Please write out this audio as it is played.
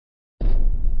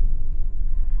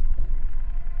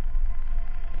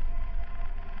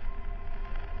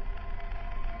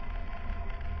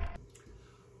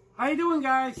How you doing,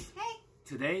 guys? Hey.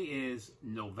 Today is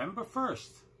November 1st.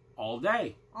 All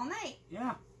day. All night.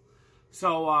 Yeah.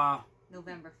 So,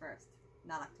 November 1st,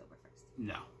 not October 1st.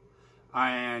 No.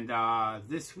 And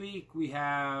this week we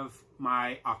have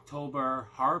my October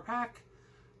Horrorpack.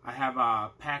 I have a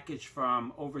package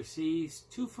from overseas,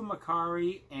 2 from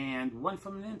mercari, and 1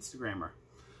 from an Instagrammer.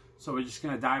 So we're just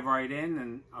going to dive right in,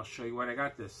 and I'll show you what I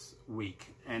got this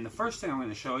week. And the first thing I'm going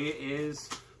to show you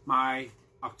is my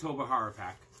October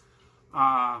Horrorpack.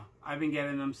 I've been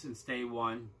getting them since day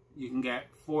one. You can get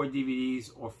 4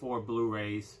 DVDs or 4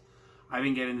 Blu-rays. I've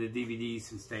been getting the DVDs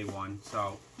since day one,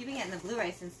 so... You've been getting the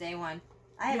Blu-rays since day one.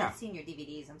 I haven't seen your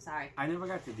DVDs, I'm sorry. I never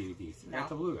got the DVDs. No. I got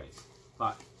the Blu-rays.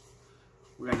 But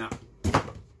we're gonna...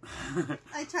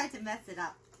 I tried to mess it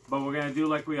up. But we're gonna do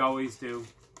like we always do.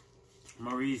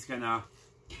 Marie's gonna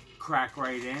crack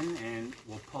right in and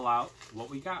we'll pull out what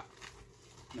we got.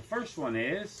 The first one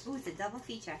is... Ooh, it's a double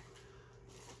feature.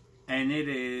 And it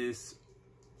is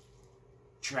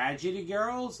Tragedy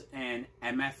Girls and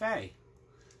MFA.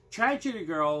 Tragedy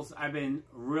Girls, I've been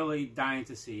really dying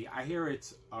to see. I hear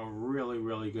it's a really,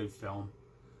 really good film.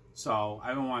 So,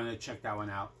 I've been wanting to check that one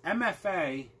out.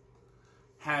 MFA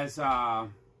has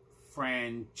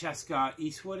Francesca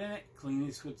Eastwood in it, Clint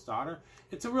Eastwood's daughter.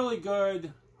 It's a really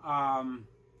good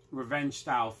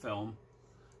revenge-style film.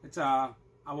 It's I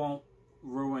won't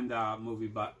ruin the movie,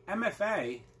 but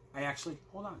MFA, I actually...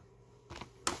 Hold on.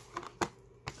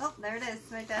 Oh, there it is,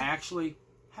 right there. I actually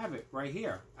have it right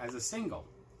here as a single.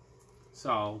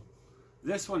 So,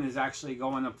 this one is actually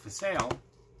going up for sale.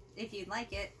 If you'd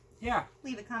like it, yeah,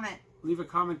 leave a comment. Leave a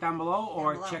comment down below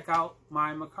or check out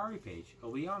my mercari page.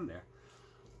 It'll be on there.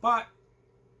 But,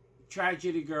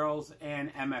 Tragedy Girls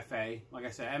and MFA. Like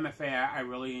I said, MFA I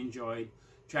really enjoyed.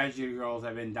 Tragedy Girls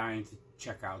I've been dying to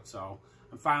check out. So,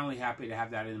 I'm finally happy to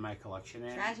have that in my collection.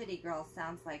 And Tragedy Girls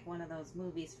sounds like one of those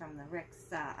movies from the Rick's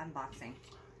unboxing.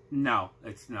 No,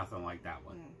 it's nothing like that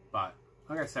one. But...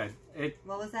 Like I said,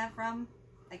 What was that from?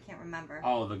 I can't remember.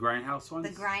 Oh, the Grindhouse ones?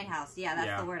 The Grindhouse. Yeah,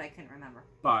 that's the word I couldn't remember.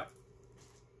 But...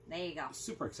 There you go.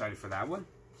 Super excited for that one.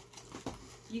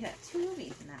 You got 2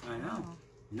 movies in that one. I know. Oh.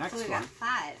 Next one. So we one. got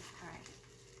 5. Alright.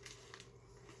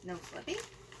 No slippy?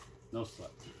 No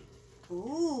slip.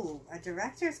 Ooh, a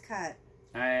director's cut.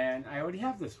 And I already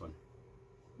have this one.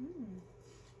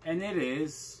 And it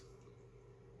is...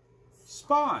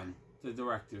 Spawn, the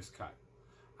director's cut.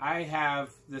 I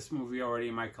have this movie already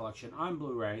in my collection on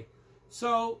Blu-ray,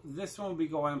 so this one will be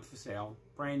going up for sale.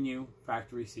 Brand new,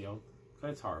 factory sealed,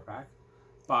 because it's Horrorpack.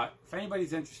 But if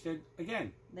anybody's interested,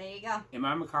 again, there you go. In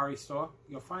my mercari store,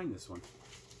 you'll find this one.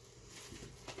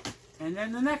 And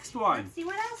then the next one. Let's see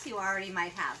what else you already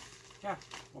might have. Yeah,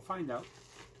 we'll find out.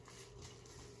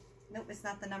 Nope, it's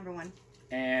not the number one.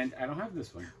 And I don't have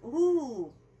this one.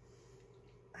 Ooh,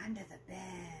 Under the Bed.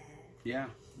 Yeah,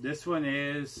 this one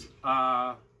is,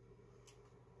 like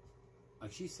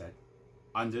she said,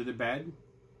 Under the Bed.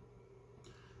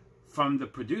 From the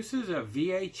producers of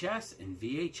VHS and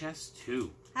VHS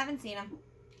 2. Haven't seen them.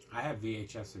 I have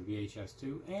VHS and VHS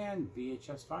 2 and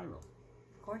VHS Viral.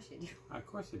 Of course you do. Of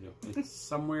course I do. It's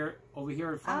somewhere over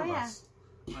here in front of us.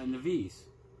 In the V's.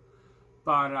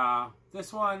 But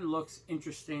this one looks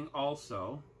interesting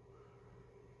also.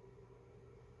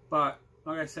 But,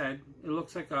 like I said, it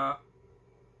looks like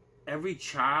every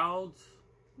child...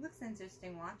 Looks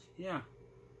interesting, watch. Yeah.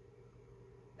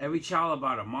 Every child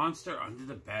about a monster under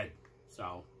the bed.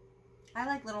 So. I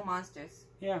like Little Monsters.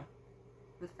 Yeah.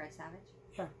 With Fred Savage.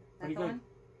 Yeah. Pretty good. One?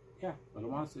 Yeah, Little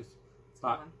Monsters. It's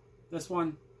but this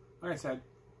one, like I said,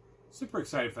 super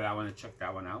excited for that one to check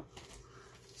that one out.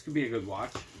 This could be a good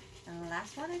watch. And the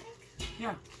last one, I think?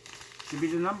 Yeah. Should be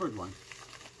the numbered one.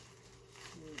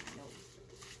 No.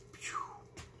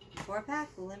 4-pack,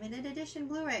 limited edition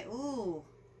Blu-ray. Ooh.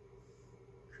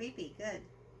 Creepy. Good.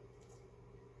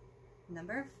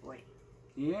 Number 40.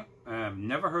 Yeah.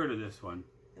 Never heard of this one.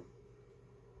 Nope.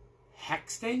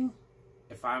 Hexting,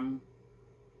 if I'm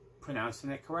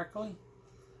pronouncing it correctly.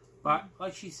 But,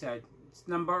 like she said, it's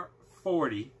number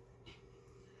 40.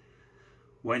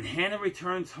 When Hannah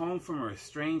returns home from her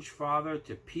estranged father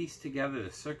to piece together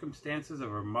the circumstances of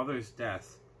her mother's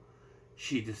death,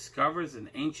 she discovers an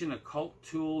ancient occult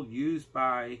tool used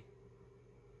by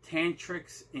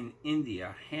tantrics in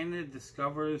India. Hannah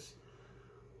discovery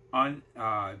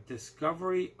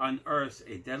unearths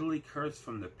a deadly curse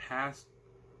from the past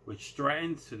which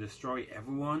threatens to destroy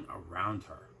everyone around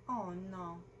her. Oh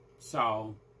no.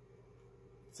 So,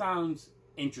 sounds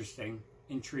interesting,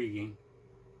 intriguing.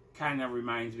 kind of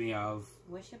reminds me of...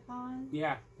 Wish Upon?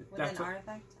 Yeah. With an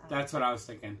artifact? Oh. That's what I was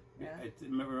thinking. Really? It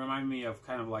reminded me of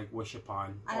kind of like Wish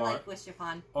Upon. I like Wish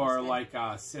Upon. Or like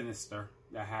Sinister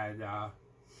that had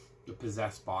the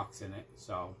Possessed box in it.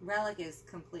 So Relic is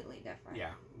completely different.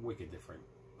 Yeah, wicked different.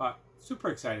 But super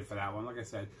excited for that one. Like I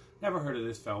said, never heard of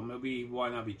this film. It'll be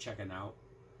one I'll be checking out.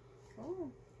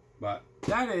 Cool. But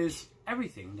that is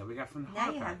everything that we got from the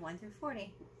Now Horrorpack. you have 1 through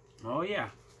 40. Oh, yeah.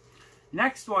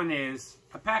 Next one is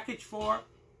a package for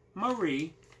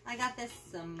Marie. I got this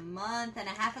a month and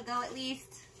a half ago at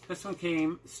least. This one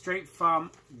came straight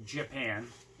from Japan.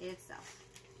 Itself.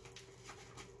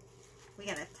 We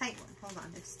got a tight one. Hold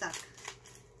on, it's stuck.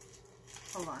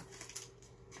 Hold on.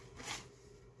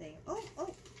 There you go. Oh.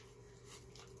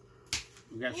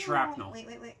 We got shrapnel. Wait.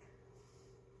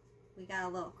 We got a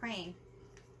little crane.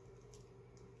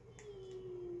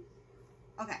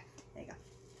 Okay, there you go.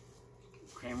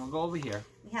 Okay, we'll go over here.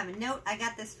 We have a note. I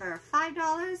got this for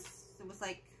 $5. It was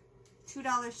like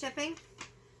 $2 shipping.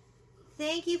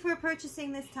 Thank you for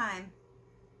purchasing this time.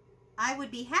 I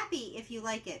would be happy if you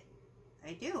like it.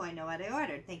 I do. I know what I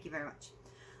ordered. Thank you very much.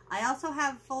 I also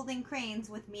have folding cranes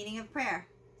with meaning of prayer.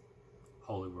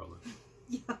 Holy roller.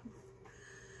 Yeah.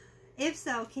 If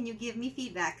so, can you give me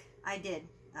feedback? I did.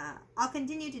 I'll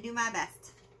continue to do my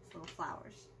best. Little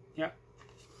flowers. Yep.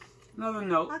 Another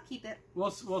note. I'll keep it.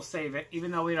 We'll save it,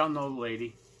 even though we don't know the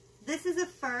lady. This is a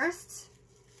first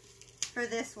for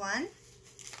this one.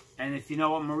 And if you know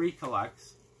what Marie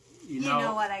collects, you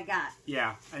know what I got.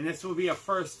 Yeah, and this will be a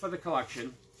first for the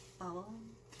collection. Bubbles.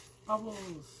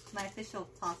 Bubbles. My official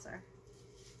tosser.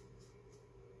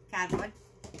 Cardboard.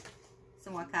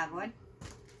 Some more cardboard.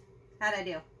 How'd I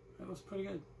do? That was pretty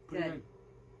good. Pretty good.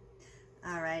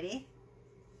 Alrighty.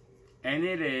 And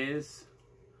it is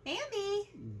Bambi.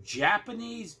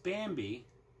 Japanese Bambi.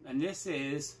 And this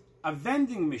is a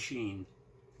vending machine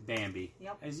Bambi.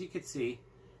 Yep. As you can see,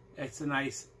 it's a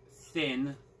nice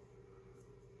thin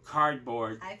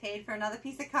cardboard. I paid for another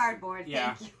piece of cardboard.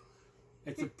 Yeah. Thank you.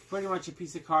 It's pretty much a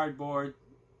piece of cardboard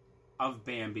of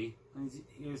Bambi. And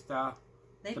here's They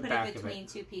the put back it of between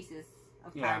two pieces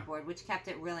of cardboard, which kept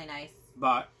it really nice.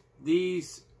 But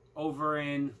these over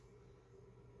in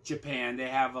Japan, they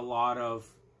have a lot of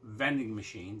vending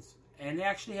machines. And they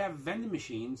actually have vending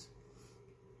machines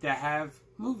that have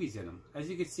movies in them. As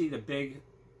you can see, the big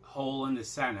hole in the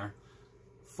center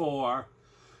for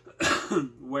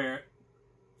where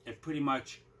it pretty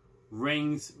much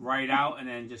rings right out and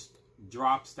then just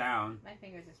drops down. My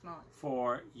fingers are small.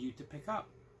 For you to pick up.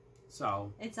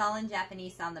 So it's all in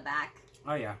Japanese on the back.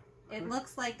 Oh yeah. It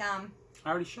looks like I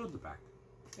already showed the back.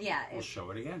 Yeah. We'll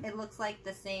show it again. It looks like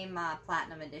the same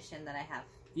platinum edition that I have.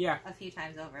 Yeah. A few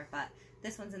times over, but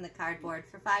this one's in the cardboard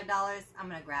for $5. I'm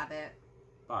gonna grab it.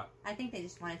 But I think they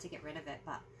just wanted to get rid of it,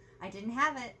 but I didn't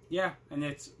have it. Yeah, and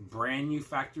it's brand new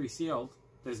factory sealed.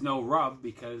 There's no rub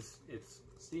because it's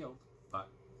sealed, but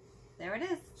there it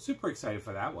is. Super excited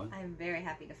for that one. I'm very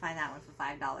happy to find that one for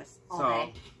 $5 all so,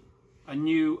 day. A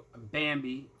new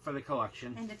Bambi for the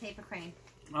collection. And a paper crane.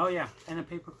 Oh yeah, and a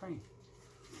paper crane.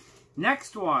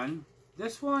 Next one,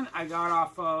 this one I got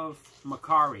off of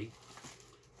Mercari.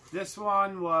 This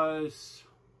one was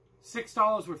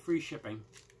 $6 with free shipping.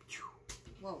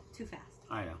 Whoa, too fast.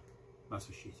 I know. That's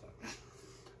what she said.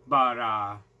 But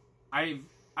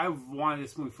I've wanted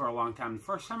this movie for a long time. The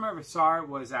first time I ever saw it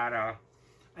was at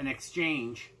an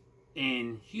exchange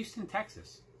in Houston,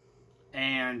 Texas.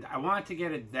 And I wanted to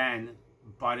get it then,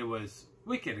 but it was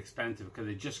wicked expensive because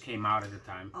it just came out at the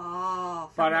time. Oh,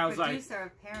 from the producer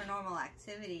of Paranormal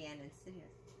Activity and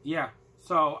Insidious. Yeah.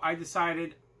 So I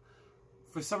decided,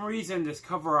 for some reason, this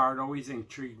cover art always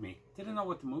intrigued me. Didn't know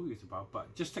what the movie was about,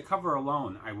 but just the cover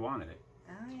alone, I wanted it.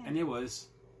 Oh, yeah. And it was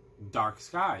Dark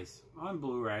Skies on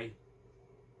Blu-ray.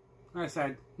 Like I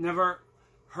said, I never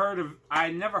heard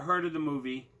of the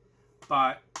movie,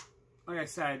 but like I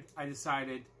said, I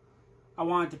decided I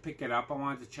wanted to pick it up. I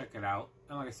wanted to check it out.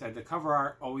 And like I said, the cover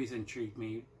art always intrigued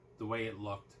me, the way it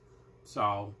looked.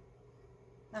 So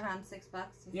around $6.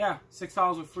 Yeah,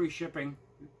 $6 with free shipping.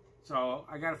 So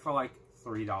I got it for like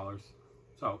 $3.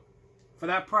 So for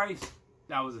that price,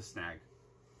 that was a snag.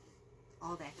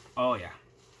 All day. Oh yeah.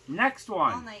 Next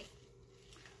one. All night.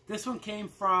 This one came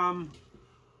from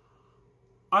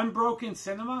Unbroken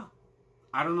Cinema.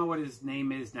 I don't know what his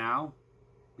name is now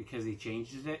because he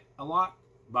changes it a lot,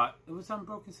 but it was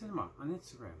Unbroken Cinema on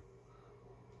Instagram.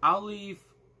 I'll leave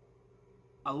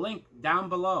a link down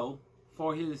below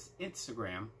for his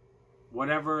Instagram.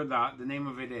 Whatever the name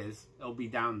of it is, it'll be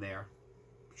down there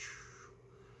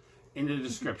in the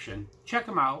description. Check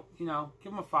him out. You know,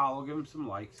 give him a follow, give him some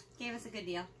likes. Gave us a good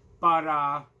deal. But,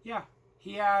 yeah,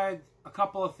 he had a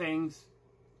couple of things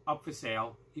up for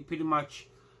sale. He pretty much,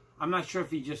 I'm not sure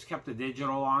if he just kept the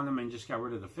digital on them and just got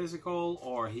rid of the physical,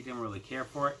 or he didn't really care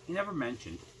for it. He never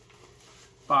mentioned.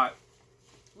 But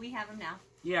we have them now.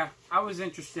 Yeah, I was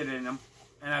interested in them,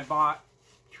 and I bought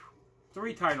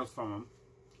 3 titles from him.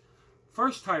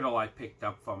 First title I picked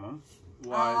up from him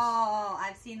was... Oh,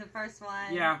 I've seen the first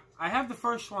one. Yeah, I have the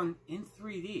first one in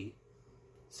 3D.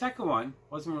 Second one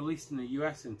wasn't released in the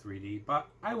US in 3D, but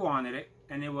I wanted it,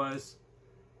 and it was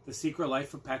The Secret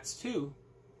Life of Pets 2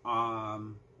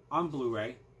 on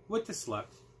Blu-ray with the slip.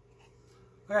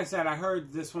 Like I said, I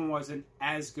heard this one wasn't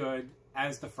as good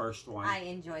as the first one. I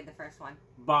enjoyed the first one.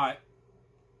 But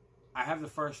I have the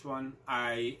first one,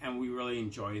 and we really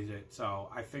enjoyed it. So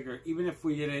I figured even if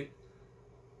we didn't,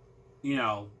 you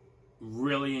know,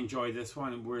 really enjoy this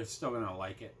one, we're still going to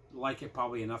like it. Like it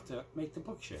probably enough to make the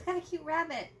book share. It's got a cute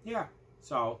rabbit. Yeah.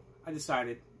 So I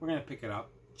decided we're going to pick it up,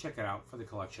 check it out for the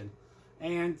collection.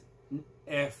 And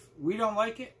if we don't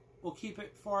like it, we'll keep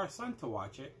it for our son to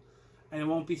watch it. And it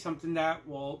won't be something that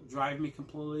will drive me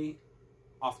completely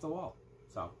off the wall.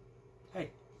 So,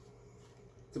 hey,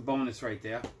 it's a bonus right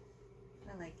there.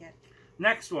 I like it.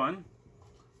 Next one.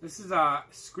 This is a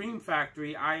Scream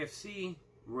Factory IFC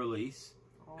release.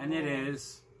 Oh. And it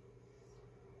is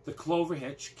The Clover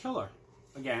Hitch Killer.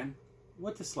 Again,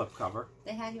 with the slipcover.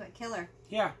 They had you at Killer.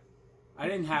 Yeah. I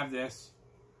didn't have this.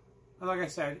 And like I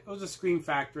said, it was a Scream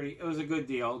Factory. It was a good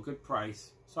deal, good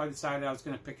price. So I decided I was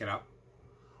going to pick it up.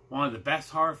 One of the best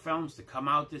horror films to come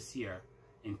out this year.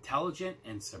 Intelligent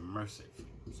and submersive.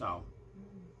 So,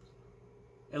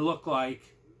 it looked like,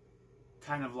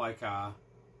 kind of like a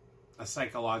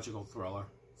psychological thriller.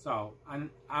 So,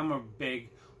 I'm a big,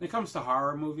 when it comes to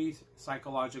horror movies,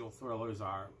 psychological thrillers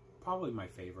are probably my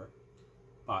favorite.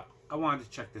 But I wanted to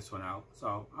check this one out.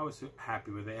 So, I was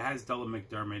happy with it. It has Dylan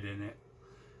McDermott in it.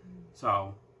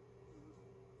 So,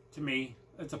 to me,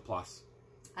 it's a plus.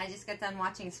 I just got done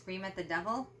watching Scream at the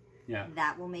Devil. Yeah.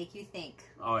 That will make you think.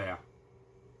 Oh, yeah.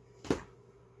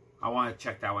 I want to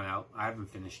check that one out. I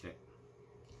haven't finished it.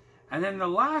 And then the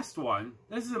last one,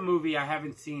 this is a movie I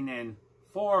haven't seen in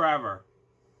forever.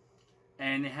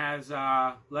 And it has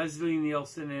Leslie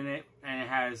Nielsen in it, and it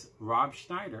has Rob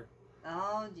Schneider.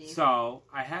 Oh, geez. So,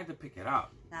 I had to pick it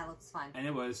up. That looks fun. And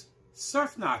it was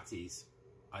Surf Nazis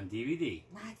on DVD.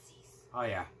 Nazis. Oh,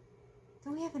 yeah.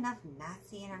 Don't we have enough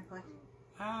Nazi in our collection?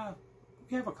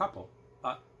 We have a couple,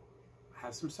 but I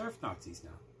have some Surf Nazis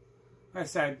now. Like I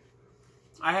said,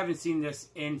 I haven't seen this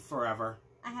in forever.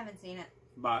 I haven't seen it.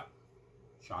 But,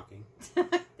 shocking. There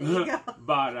you go.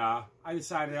 But I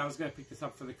decided I was going to pick this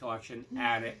up for the collection,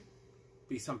 add it,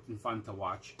 be something fun to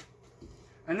watch.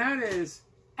 And that is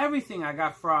everything I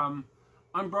got from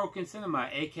Unbroken Cinema,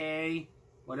 a.k.a.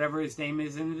 whatever his name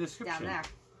is in the description. Down there.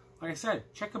 Like I said,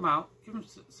 check him out. Give him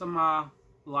some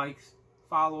likes.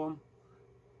 Follow him.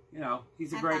 You know,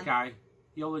 he's a great guy.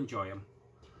 You'll enjoy him.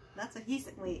 That's what he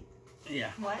said. Wait.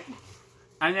 Yeah. What?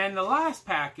 And then the last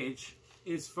package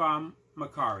is from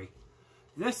mercari.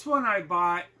 This one I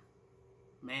bought,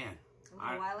 man.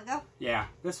 A while ago? Yeah.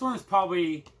 This one is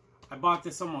probably, I bought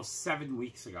this almost 7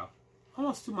 weeks ago.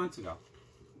 Almost 2 months ago.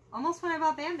 Almost when I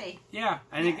bought Bambi. Yeah.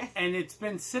 And it's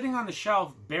been sitting on the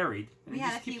shelf buried. We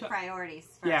had a few priorities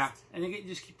first. Yeah. And it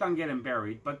just keeps on getting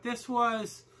buried. But this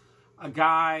was, a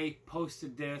guy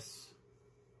posted this.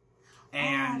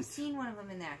 And I've seen one of them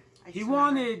in there. He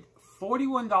wanted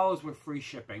 $41 with free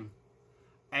shipping.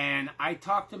 And I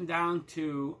talked him down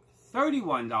to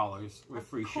 $31 with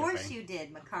free shipping. Of course you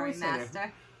did, Mercari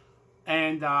Master.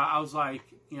 And I was like,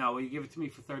 you know, will you give it to me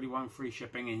for $31 free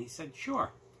shipping? And he said,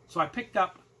 sure. So I picked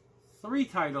up 3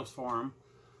 titles for him.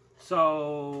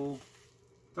 So,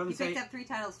 You picked up 3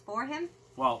 titles for him?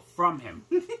 Well, from him.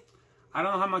 I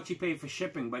don't know how much he paid for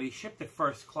shipping, but he shipped it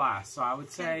first class. So I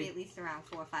would say, be at least around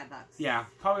 $4 or $5. Yeah,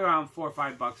 probably around $4 or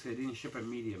 $5. He didn't ship it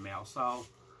media mail. So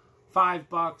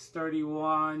 $5,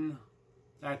 31.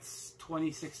 That's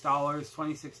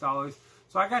 $26.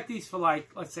 So I got these for like,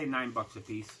 let's say $9 a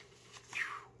piece.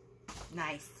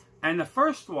 Nice. And the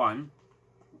first one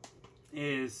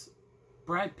is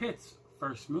Brad Pitt's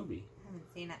first movie. I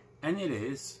haven't seen it. And it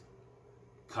is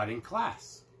Cutting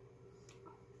Class.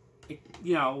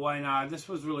 You know, when this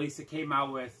was released, it came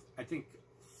out with, I think,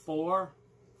 four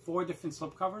different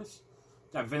slipcovers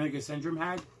that Vinegar Syndrome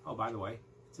had. Oh, by the way,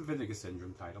 it's a Vinegar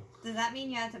Syndrome title. Does that mean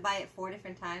you had to buy it 4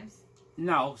 different times?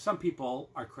 No, some people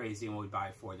are crazy and would buy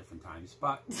it 4 different times,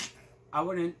 but I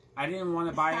didn't want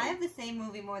to buy it. I have the same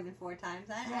movie more than 4 times.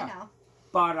 I know.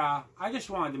 But I just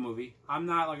wanted the movie. I'm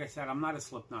not, like I said, I'm not a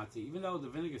slip Nazi. Even though the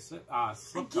vinegar slip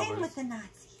covers... Again with the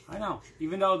Nazis. I know.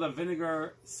 Even though the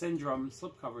Vinegar Syndrome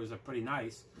slip covers are pretty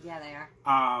nice. Yeah, they are.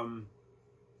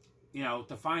 You know,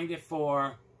 to find it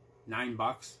for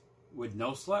 $9 with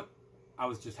no slip, I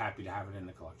was just happy to have it in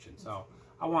the collection. So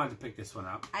I wanted to pick this one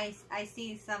up. I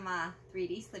see some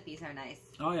 3D slippies are nice.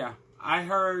 Oh, yeah. I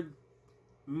heard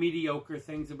mediocre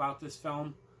things about this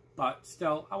film, but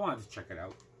still, I wanted to check it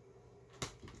out.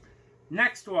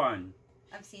 Next one.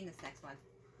 I've seen this next one.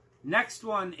 Next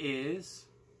one is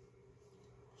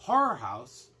Horror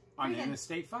House on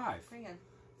Interstate 5. Pretty good.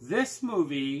 This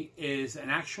movie is an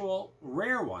actual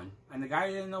rare one, and the guy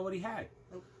didn't know what he had.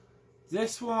 Nope.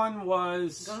 This one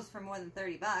was... Goes for more than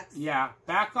 $30. Yeah,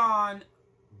 back on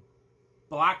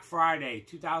Black Friday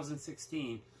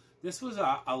 2016, this was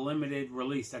a limited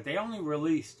release that they only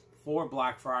released for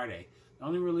Black Friday. They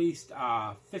only released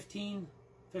 2,000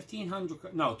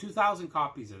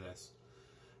 copies of this.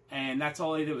 And that's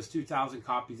all they did was 2,000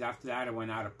 copies. After that, it went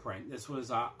out of print. This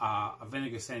was a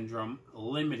Vinegar Syndrome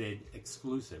limited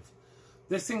exclusive.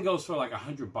 This thing goes for like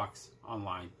 $100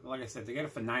 online. Like I said, to get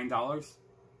it for $9,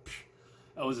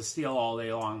 it was a steal all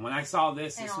day long. When I saw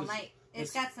this,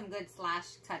 it's got some good slash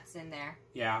cuts in there.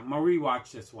 Yeah, Marie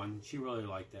watched this one. She really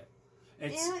liked it.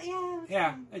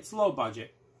 It's low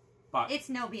budget, but it's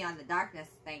no Beyond the Darkness,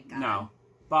 thank God. No,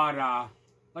 but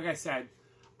like I said,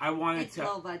 it's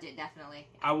low budget, definitely.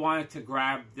 I wanted to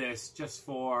grab this just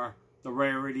for the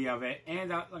rarity of it, and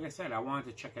like I said, I wanted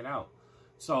to check it out.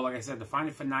 So, like I said, to find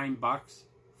it for $9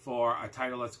 for a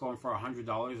title that's going for $100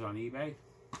 on eBay,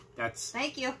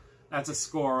 thank you. That's a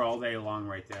score all day long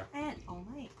right there. And all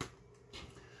night.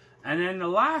 And then the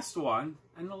last one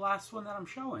that I'm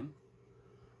showing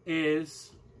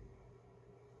is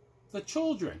The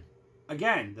Children.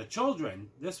 Again, The Children.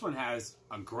 This one has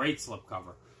a great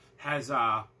slipcover. Has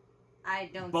I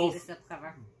don't see the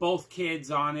slipcover. Both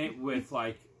kids on it with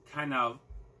like kind of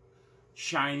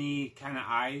shiny kind of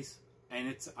eyes, and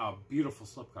it's a beautiful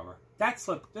slipcover.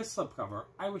 This slipcover,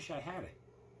 I wish I had it,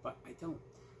 but I don't.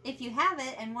 If you have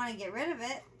it and want to get rid of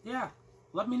it, yeah,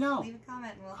 let me know. Leave a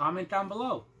comment. Comment down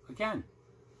below. Again,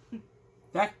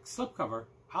 that slipcover,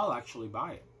 I'll actually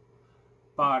buy it.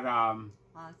 But awesome.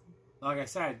 Like I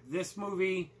said, this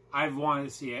movie, I've wanted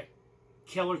to see it.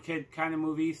 Killer Kid kind of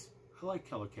movies. I like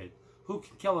Killer Kid. Who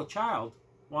Can Kill a Child?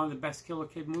 One of the best Killer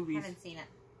Kid movies. I haven't seen it.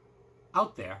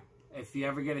 Out there. If you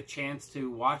ever get a chance to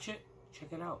watch it,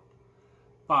 check it out.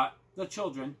 But The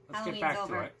Children, let's get back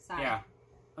to it. Sorry. Yeah.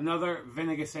 Another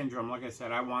Vinegar Syndrome. Like I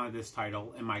said, I wanted this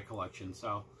title in my collection,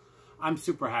 so I'm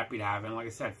super happy to have it. And like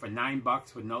I said, for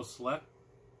 $9 with no slip,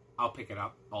 I'll pick it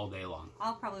up all day long.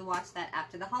 I'll probably watch that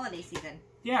after the holiday season.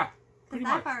 Yeah. Because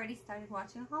I've already started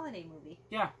watching a holiday movie.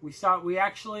 Yeah, we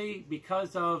actually,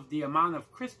 because of the amount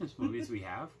of Christmas movies we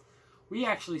have, we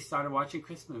actually started watching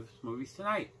Christmas movies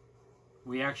tonight.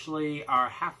 We actually are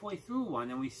halfway through one,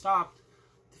 and we stopped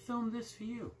to film this for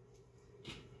you.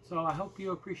 So I hope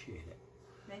you appreciate it.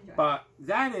 Enjoy. But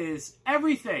that is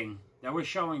everything that we're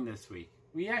showing this week.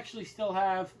 We actually still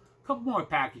have a couple more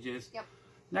packages. Yep.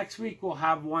 Next week we'll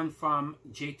have one from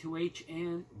J2H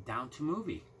and Down to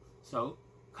Movie. So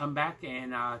come back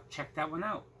and check that one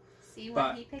out. See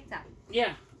what he picked up.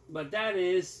 Yeah, but that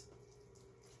is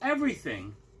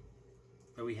everything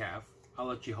that we have. I'll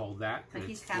let you hold that because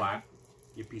it's flat.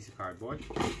 Your piece of cardboard.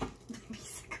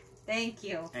 Thank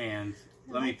you. And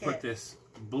let me put this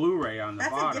Blu-ray on the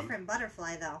bottom. That's a different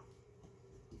butterfly, though.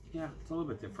 Yeah, it's a little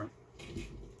bit different.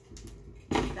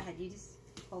 Go ahead, you just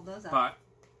hold those up. But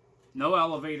no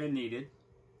elevator needed.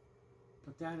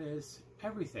 But that is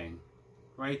everything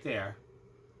right there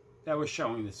that we're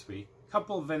showing this week. A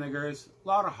couple of vinegars, a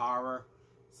lot of horror,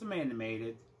 some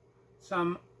animated,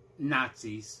 some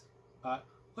Nazis, a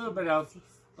little bit of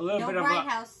no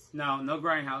Grindhouse. No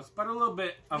Grindhouse, but a little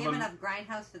bit of we have enough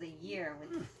Grindhouse for the year.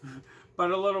 But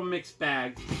a little mixed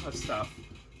bag of stuff.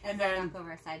 And then knock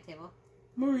over a side table.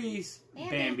 Marie's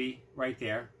Bambi right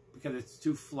there because it's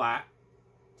too flat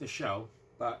to show.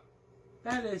 But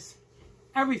that is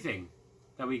everything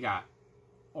that we got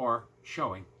or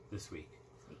showing this week.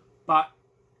 But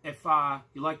if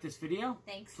you like this video,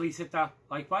 thanks. Please hit the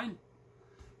like button.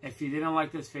 If you didn't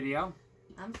like this video,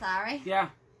 I'm sorry. Yeah,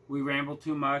 we rambled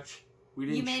too much. We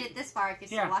didn't. You made it this far if you're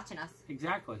still watching us.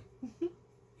 Exactly.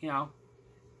 You know,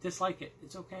 dislike it.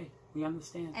 It's okay. We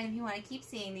understand. And if you want to keep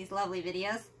seeing these lovely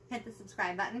videos, hit the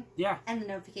subscribe button. Yeah. And the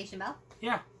notification bell.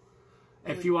 Yeah.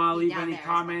 If you want to leave any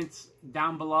comments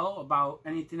down below about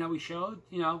anything that we showed,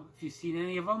 you know, if you've seen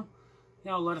any of them, you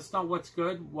know, let us know what's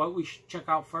good, what we should check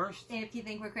out first. And if you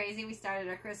think we're crazy, we started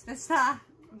our Christmas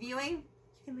viewing.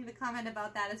 You can leave a comment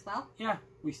about that as well. Yeah,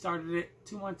 we started it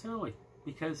 2 months early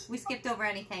because we skipped over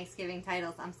any Thanksgiving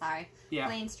titles. I'm sorry. Yeah.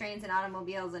 Planes, Trains, and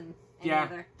Automobiles, and any yeah,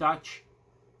 other. Dutch,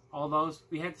 all those.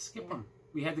 We had to skip them.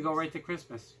 We had to go right to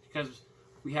Christmas because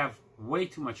we have way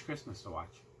too much Christmas to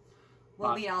watch.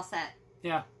 We'll be all set.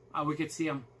 Yeah, we could see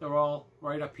them. They're all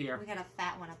right up here. We got a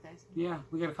fat one up there. Yeah,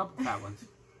 we got a couple fat ones.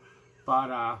 But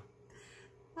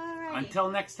Alrighty.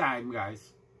 until next time, guys.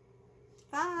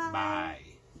 Bye. Bye.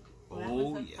 Well, that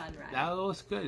was a fun ride. That was good.